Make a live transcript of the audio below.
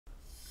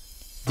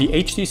The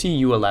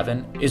HTC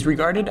U11 is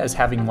regarded as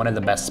having one of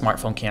the best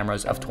smartphone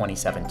cameras of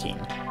 2017.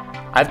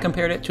 I've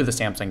compared it to the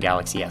Samsung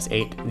Galaxy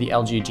S8, the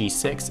LG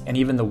G6, and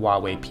even the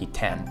Huawei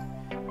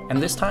P10.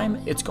 And this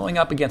time, it's going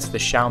up against the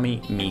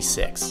Xiaomi Mi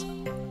 6.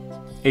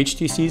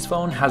 HTC's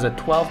phone has a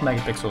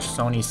 12-megapixel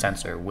Sony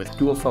sensor with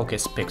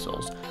dual-focus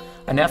pixels,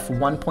 an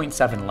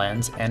f1.7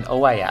 lens, and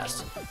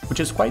OIS,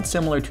 which is quite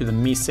similar to the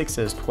Mi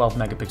 6's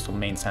 12-megapixel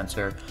main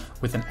sensor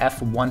with an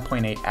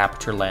f1.8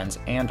 aperture lens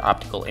and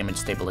optical image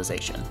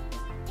stabilization.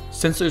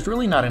 Since there's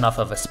really not enough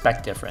of a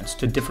spec difference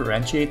to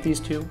differentiate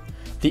these two,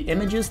 the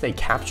images they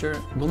capture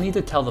will need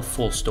to tell the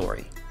full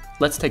story.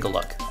 Let's take a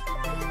look.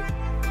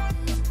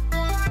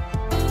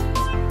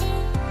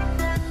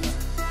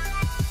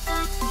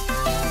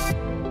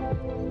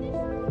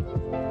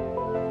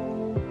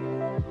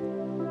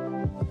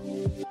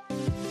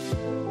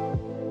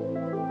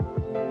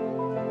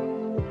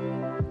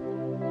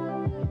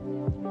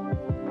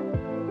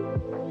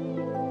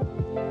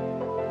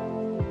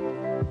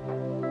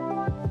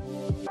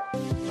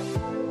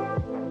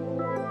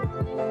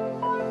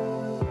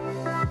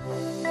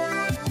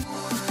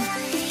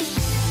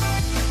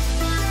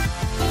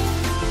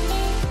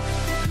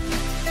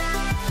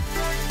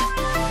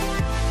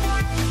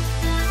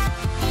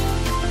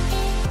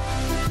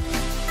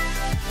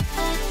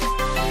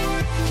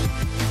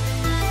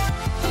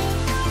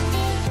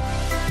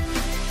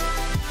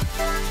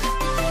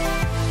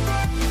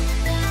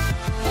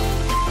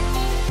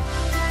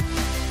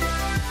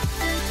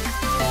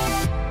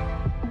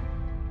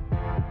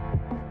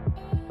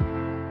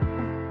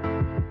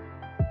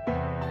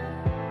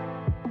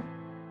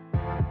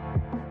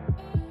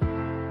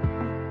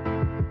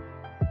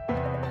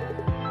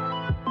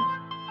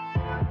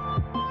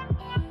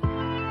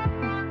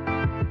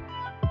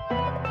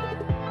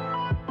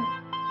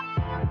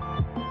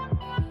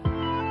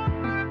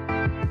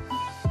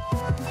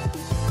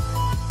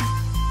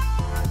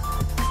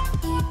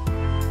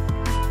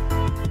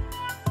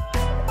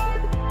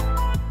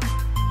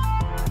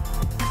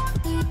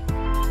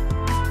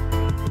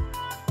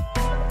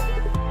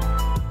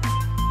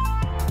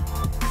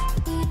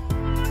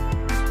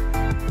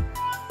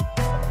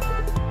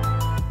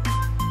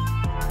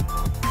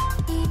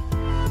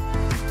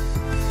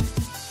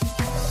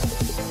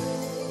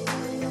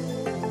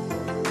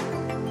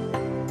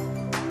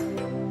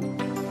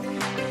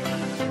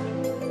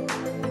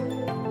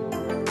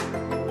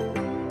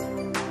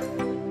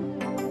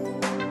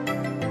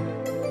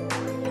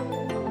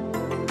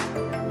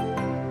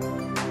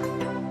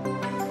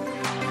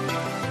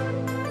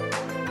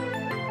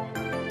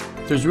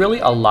 There's really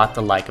a lot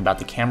to like about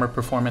the camera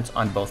performance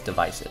on both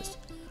devices.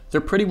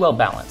 They're pretty well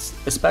balanced,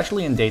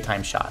 especially in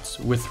daytime shots,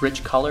 with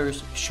rich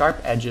colors, sharp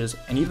edges,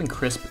 and even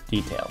crisp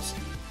details.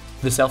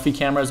 The selfie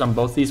cameras on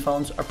both these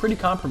phones are pretty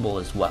comparable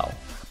as well,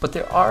 but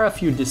there are a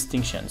few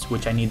distinctions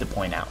which I need to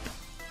point out.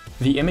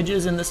 The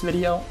images in this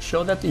video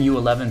show that the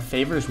U11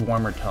 favors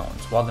warmer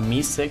tones, while the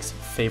Mi 6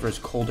 favors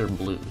colder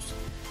blues.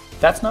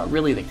 That's not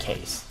really the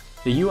case.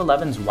 The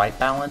U11's white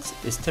balance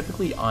is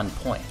typically on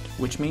point,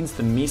 which means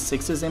the Mi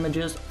 6's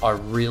images are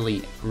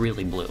really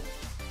blue.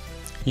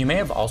 You may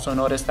have also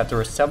noticed that there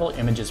were several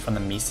images from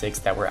the Mi 6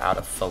 that were out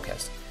of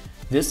focus.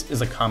 This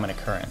is a common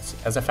occurrence,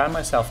 as I found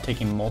myself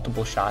taking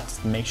multiple shots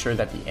to make sure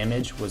that the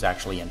image was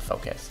actually in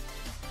focus.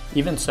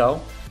 Even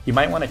so, you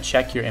might want to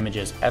check your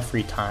images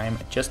every time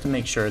just to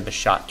make sure the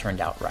shot turned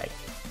out right.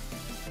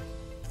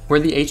 Where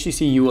the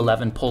HTC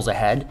U11 pulls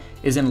ahead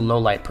is in low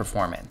light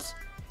performance.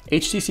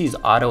 HTC's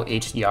Auto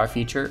HDR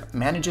feature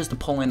manages to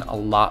pull in a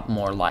lot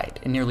more light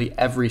in nearly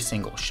every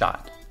single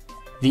shot.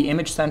 The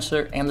image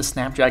sensor and the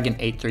Snapdragon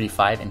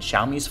 835 in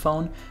Xiaomi's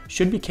phone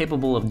should be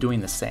capable of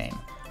doing the same,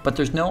 but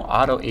there's no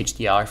Auto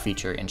HDR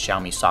feature in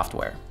Xiaomi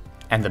software,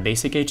 and the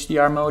basic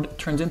HDR mode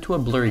turns into a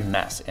blurry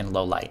mess in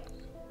low light.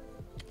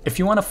 If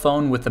you want a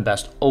phone with the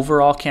best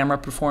overall camera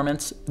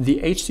performance, the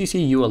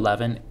HTC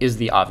U11 is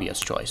the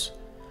obvious choice.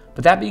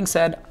 But that being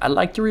said, I'd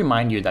like to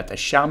remind you that the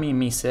Xiaomi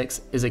Mi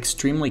 6 is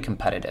extremely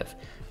competitive,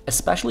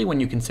 especially when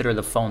you consider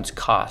the phone's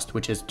cost,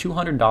 which is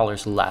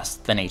 $200 less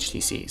than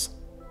HTC's.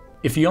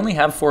 If you only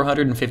have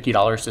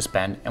 $450 to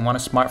spend and want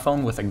a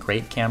smartphone with a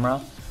great camera,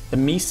 the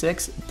Mi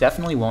 6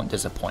 definitely won't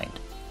disappoint.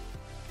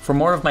 For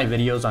more of my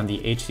videos on the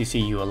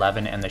HTC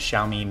U11 and the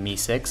Xiaomi Mi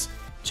 6,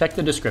 check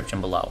the description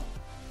below.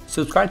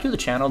 Subscribe to the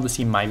channel to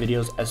see my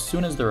videos as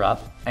soon as they're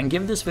up, and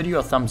give this video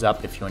a thumbs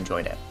up if you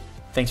enjoyed it.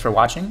 Thanks for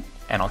watching,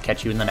 and I'll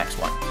catch you in the next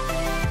one.